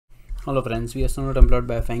Hello friends, we are still not employed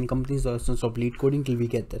by FAANG companies or essence of Leetcoding till we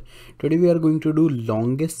get there. Today we are going to do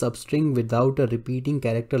longest substring without a repeating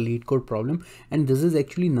character Leetcode problem, and this is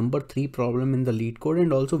actually number 3 problem in the Leetcode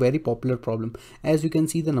and also very popular problem. As you can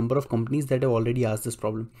see the number of companies that have already asked this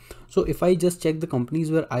problem. So if I just check the companies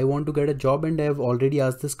where I want to get a job and I have already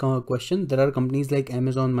asked this question, there are companies like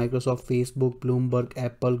Amazon, Microsoft, Facebook, Bloomberg,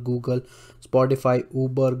 Apple, Google, Spotify,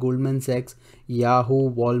 Uber, Goldman Sachs, Yahoo,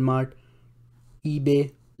 Walmart,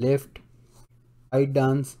 eBay, Lyft,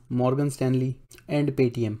 ByteDance, Morgan Stanley, and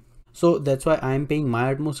PayTM. So that's why I am paying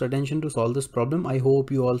my utmost attention to solve this problem. I hope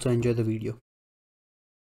you also enjoy the video.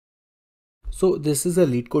 So this is a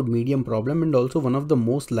Leetcode medium problem and also one of the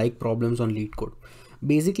most liked problems on Leetcode.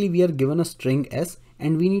 Basically, we are given a string S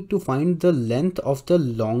and we need to find the length of the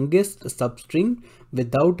longest substring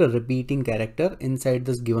without a repeating character inside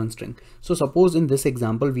this given string. So suppose in this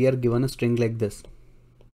example, we are given a string like this.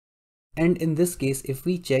 And in this case, if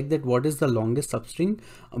we check that what is the longest substring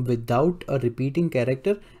without a repeating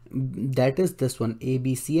character, that is this one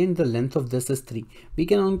ABC, and the length of this is 3. We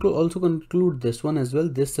can also conclude this one as well.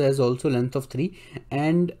 This has also length of 3,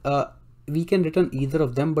 and we can return either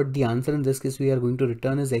of them, but the answer in this case we are going to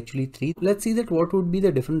return is actually 3. Let's see that what would be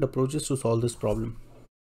the different approaches to solve this problem.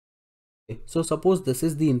 So suppose this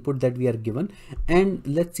is the input that we are given, and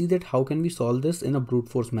let's see that how can we solve this in a brute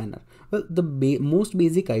force manner. Well, the most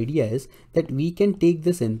basic idea is that we can take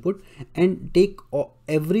this input and take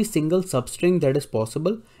every single substring that is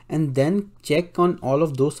possible and then check on all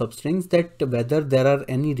of those substrings that whether there are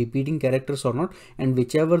any repeating characters or not, and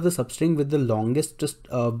whichever the substring with the longest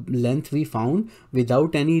length we found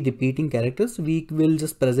without any repeating characters, we will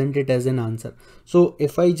just present it as an answer. So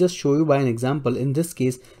if I just show you by an example, in this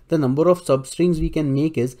case the number of substrings we can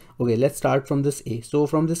make is, okay, let's start from this A. So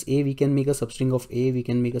from this A we can make a substring of A, we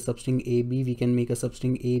can make a substring AB, we can make a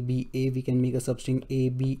substring ABA, we can make a substring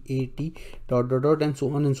ABAT dot dot dot, and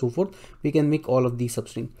so on and so forth. We can make all of these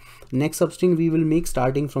substring. Next substring we will make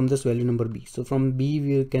starting from this value number B. So from B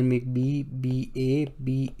we can make B, BA,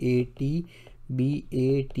 BAT,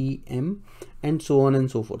 BATM, and so on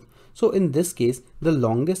and so forth. So in this case, the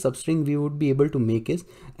longest substring we would be able to make is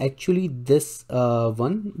actually this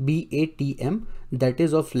one, BATM, that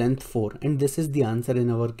is of length 4, and this is the answer in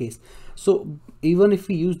our case. So even if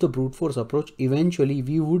we use the brute force approach, eventually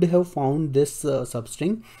we would have found this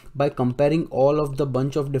substring by comparing all of the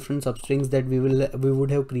bunch of different substrings that we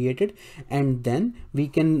would have created, and then we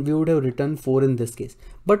would have written 4 in this case.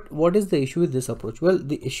 But what is the issue with this approach? Well,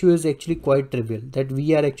 the issue is actually quite trivial, that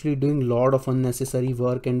we are actually doing a lot of unnecessary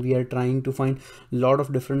work and we are trying to find a lot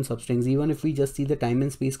of different substrings. Even if we just see the time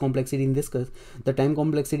and space complexity in this case, the time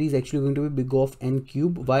complexity is actually going to be big of n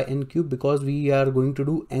cube. Why n cube? Because we are going to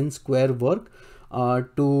do n square work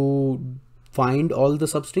to find all the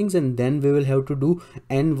substrings, and then we will have to do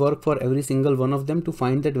n work for every single one of them to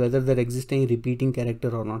find that whether there exists any repeating character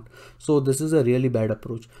or not. So this is a really bad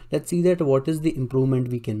approach. Let's see that what is the improvement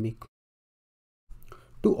we can make.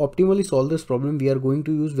 To optimally solve this problem, we are going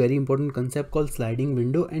to use very important concept called sliding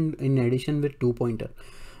window, and in addition with 2 pointer.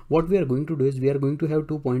 What we are going to do is we are going to have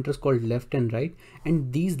 2 pointers called left and right,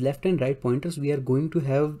 and these left and right pointers, we are going to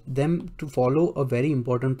have them to follow a very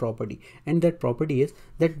important property, and that property is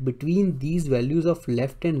that between these values of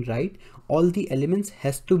left and right, all the elements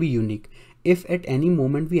has to be unique. If at any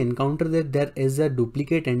moment we encounter that there is a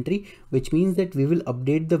duplicate entry, which means that we will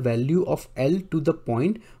update the value of L to the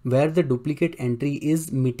point where the duplicate entry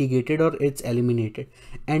is mitigated or it's eliminated,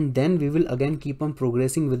 and then we will again keep on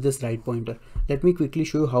progressing with this right pointer. Let me quickly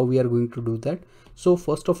show you how we are going to do that. So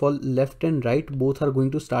first of all, left and right both are going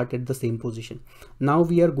to start at the same position. Now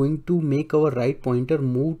we are going to make our right pointer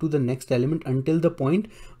move to the next element until the point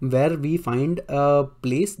where we find a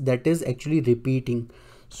place that is actually repeating.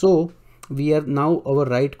 So we are now, our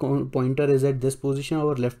right pointer is at this position,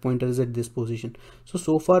 our left pointer is at this position.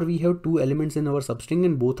 So far we have 2 elements in our substring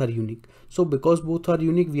and both are unique. So because both are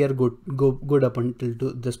unique, we are good up until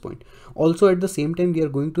to this point. Also at the same time, we are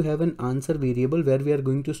going to have an answer variable where we are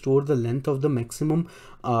going to store the length of the maximum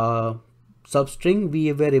substring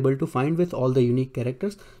we were able to find with all the unique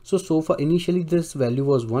characters. So far initially this value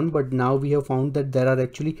was 1, but now we have found that there are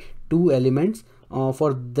actually 2 elements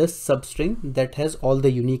for this substring that has all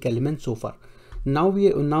the unique elements so far. Now we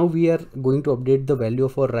are going to update the value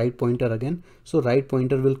of our right pointer again. So right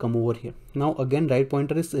pointer will come over here. Now again right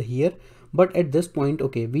pointer is here, but at this point,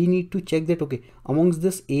 okay, we need to check that, okay, amongst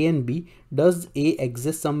this A and B, does A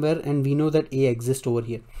exist somewhere? And we know that A exists over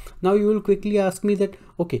here. Now you will quickly ask me that,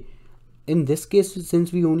 okay, in this case,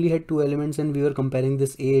 since we only had 2 elements and we were comparing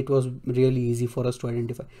this A, it was really easy for us to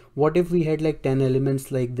identify. What if we had like 10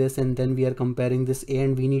 elements like this, and then we are comparing this A,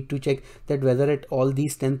 and we need to check that whether at all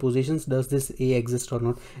these 10 positions does this A exist or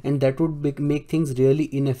not, and that would make things really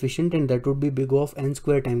inefficient, and that would be big of n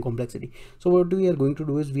square time complexity. So what we are going to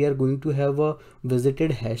do is we are going to have a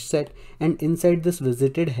visited hash set, and inside this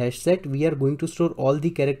visited hash set we are going to store all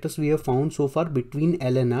the characters we have found so far between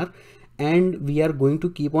L and R, and we are going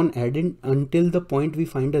to keep on adding until the point we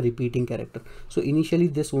find a repeating character. So initially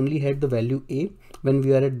this only had the value A when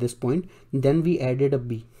we are at this point, then we added a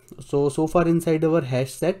B. So far inside our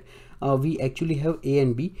hash set we actually have A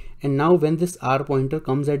and B, and now when this R pointer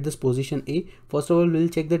comes at this position A, first of all we'll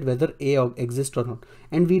check that whether A exists or not,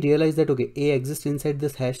 and we realize that okay, A exists inside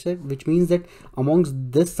this hash set, which means that amongst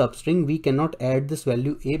this substring we cannot add this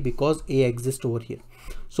value A because A exists over here.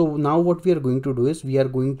 So now what we are going to do is we are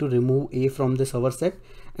going to remove A from this our set,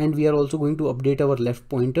 and we are also going to update our left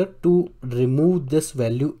pointer to remove this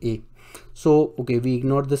value A. So okay, we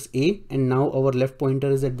ignore this A, and now our left pointer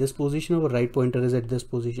is at this position, our right pointer is at this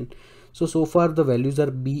position. So far the values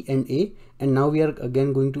are B and A, and now we are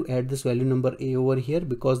again going to add this value number A over here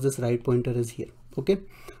because this right pointer is here. Okay,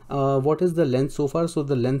 what is the length so far? So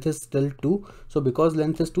the length is still 2. So because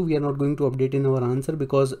length is 2, we are not going to update in our answer,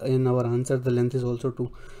 because in our answer the length is also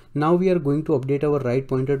 2. Now we are going to update our right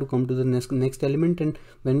pointer to come to the next element, and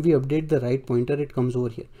when we update the right pointer, it comes over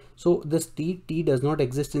here. So this t does not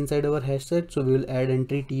exist inside our hash set, so we will add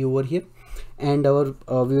entry t over here, and our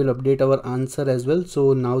we will update our answer as well.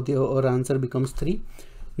 So now our answer becomes 3.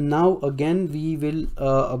 Now again we will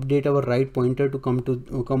update our right pointer to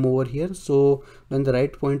come over here. So when the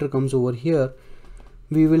right pointer comes over here,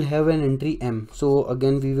 we will have an entry M. So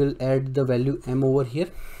again we will add the value M over here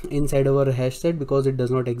inside our hash set because it does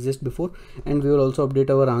not exist before, and we will also update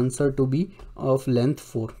our answer to be of length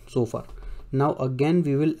 4 so far. Now again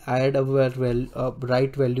we will add our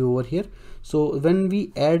right value over here. So when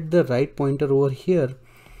we add the right pointer over here,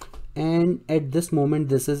 and at this moment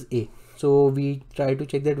this is A, so we try to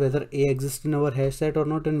check that whether A exists in our hash set or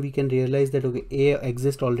not, and we can realize that okay, A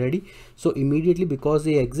exists already. So immediately, because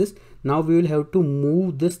A exists, now we will have to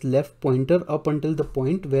move this left pointer up until the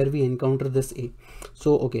point where we encounter this A.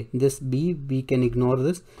 So okay, this B, we can ignore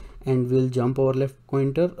this, and we'll jump our left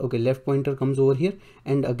pointer. Okay, left pointer comes over here,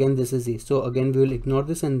 and again this is A. So again we will ignore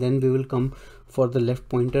this, and then we will come for the left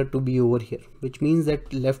pointer to be over here, which means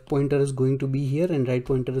that left pointer is going to be here and right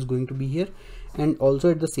pointer is going to be here. And also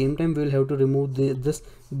at the same time we will have to remove this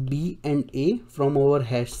B and A from our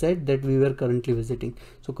hash set that we were currently visiting.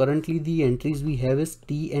 So currently the entries we have is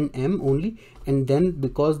T and M only, and then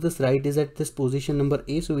because this right is at this position number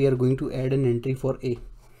A, so we are going to add an entry for A.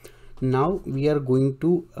 Now we are going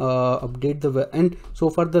to update the and so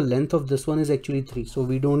far the length of this one is actually 3, so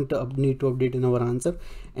we don't need to update in our answer.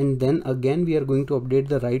 And then again we are going to update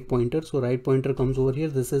the right pointer. So right pointer comes over here,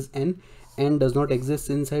 this is N does not exist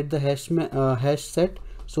inside the hash set,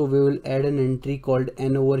 so we will add an entry called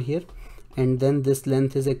N over here, and then this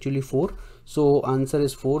length is actually 4, so answer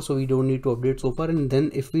is 4, so we don't need to update so far. And then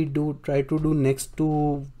if we try to do next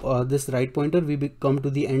to this right pointer, we come to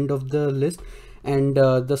the end of the list, and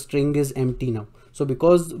the string is empty now. So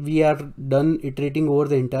because we are done iterating over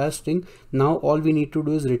the entire string, now all we need to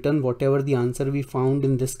do is return whatever the answer we found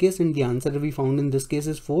in this case, and the answer we found in this case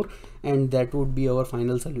is 4, and that would be our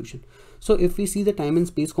final solution. So if we see the time and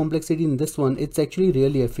space complexity in this one, it's actually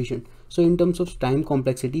really efficient. So in terms of time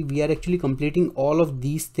complexity, we are actually completing all of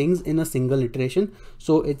these things in a single iteration,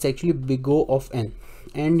 so it's actually big O of n.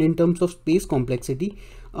 And in terms of space complexity,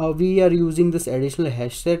 we are using this additional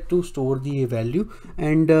hash set to store the value,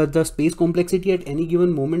 and the space complexity at any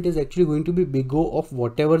given moment is actually going to be big O of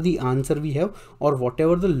whatever the answer we have, or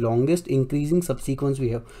whatever the longest increasing subsequence we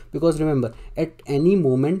have. Because remember, at any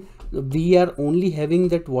moment we are only having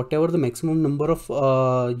that whatever the maximum number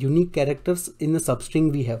of unique characters in the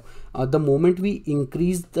substring we have. The moment we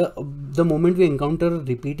increase the moment we encounter a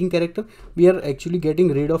repeating character, we are actually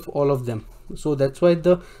getting rid of all of them. So that's why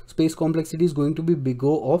the space complexity is going to be big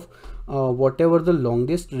O of whatever the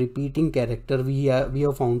longest repeating character we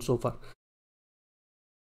have found so far.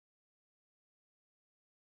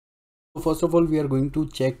 So first of all, we are going to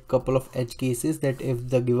check couple of edge cases, that if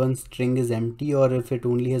the given string is empty or if it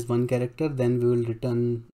only has one character, then we will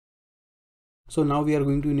return. So now we are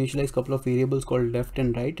going to initialize couple of variables called left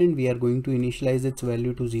and right, and we are going to initialize its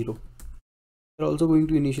value to 0. We are also going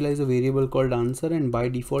to initialize a variable called answer, and by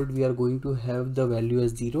default we are going to have the value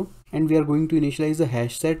as 0, and we are going to initialize a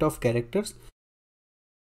hash set of characters.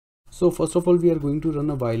 So first of all, we are going to run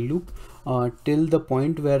a while loop till the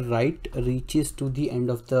point where right reaches to the end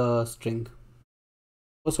of the string.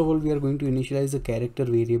 First of all, we are going to initialize a character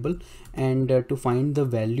variable and to find the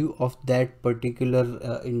value of that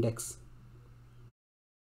particular index.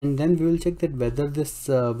 And then we will check that whether this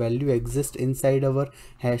value exists inside our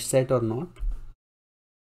hash set or not.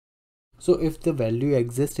 So if the value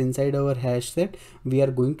exists inside our hash set, we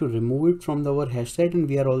are going to remove it from our hash set, and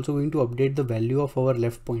we are also going to update the value of our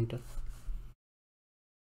left pointer.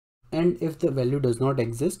 And if the value does not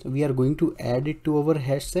exist, we are going to add it to our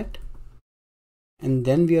hash set, and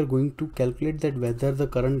then we are going to calculate that whether the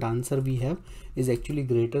current answer we have is actually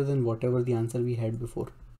greater than whatever the answer we had before.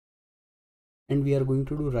 And we are going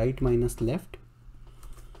to do right minus left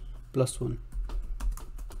plus 1.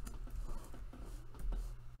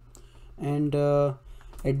 And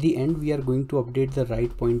at the end we are going to update the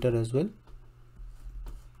right pointer as well,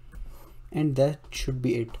 and that should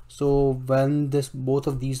be it. So when both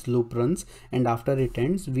of these loop runs and after it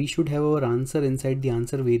ends, we should have our answer inside the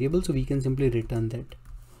answer variable, so we can simply return that.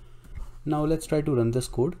 Now let's try to run this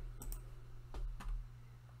code.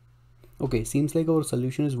 Okay, seems like our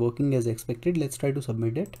solution is working as expected. Let's try to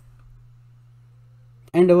submit it.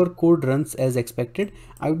 And our code runs as expected.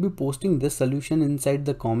 I will be posting this solution inside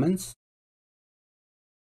the comments.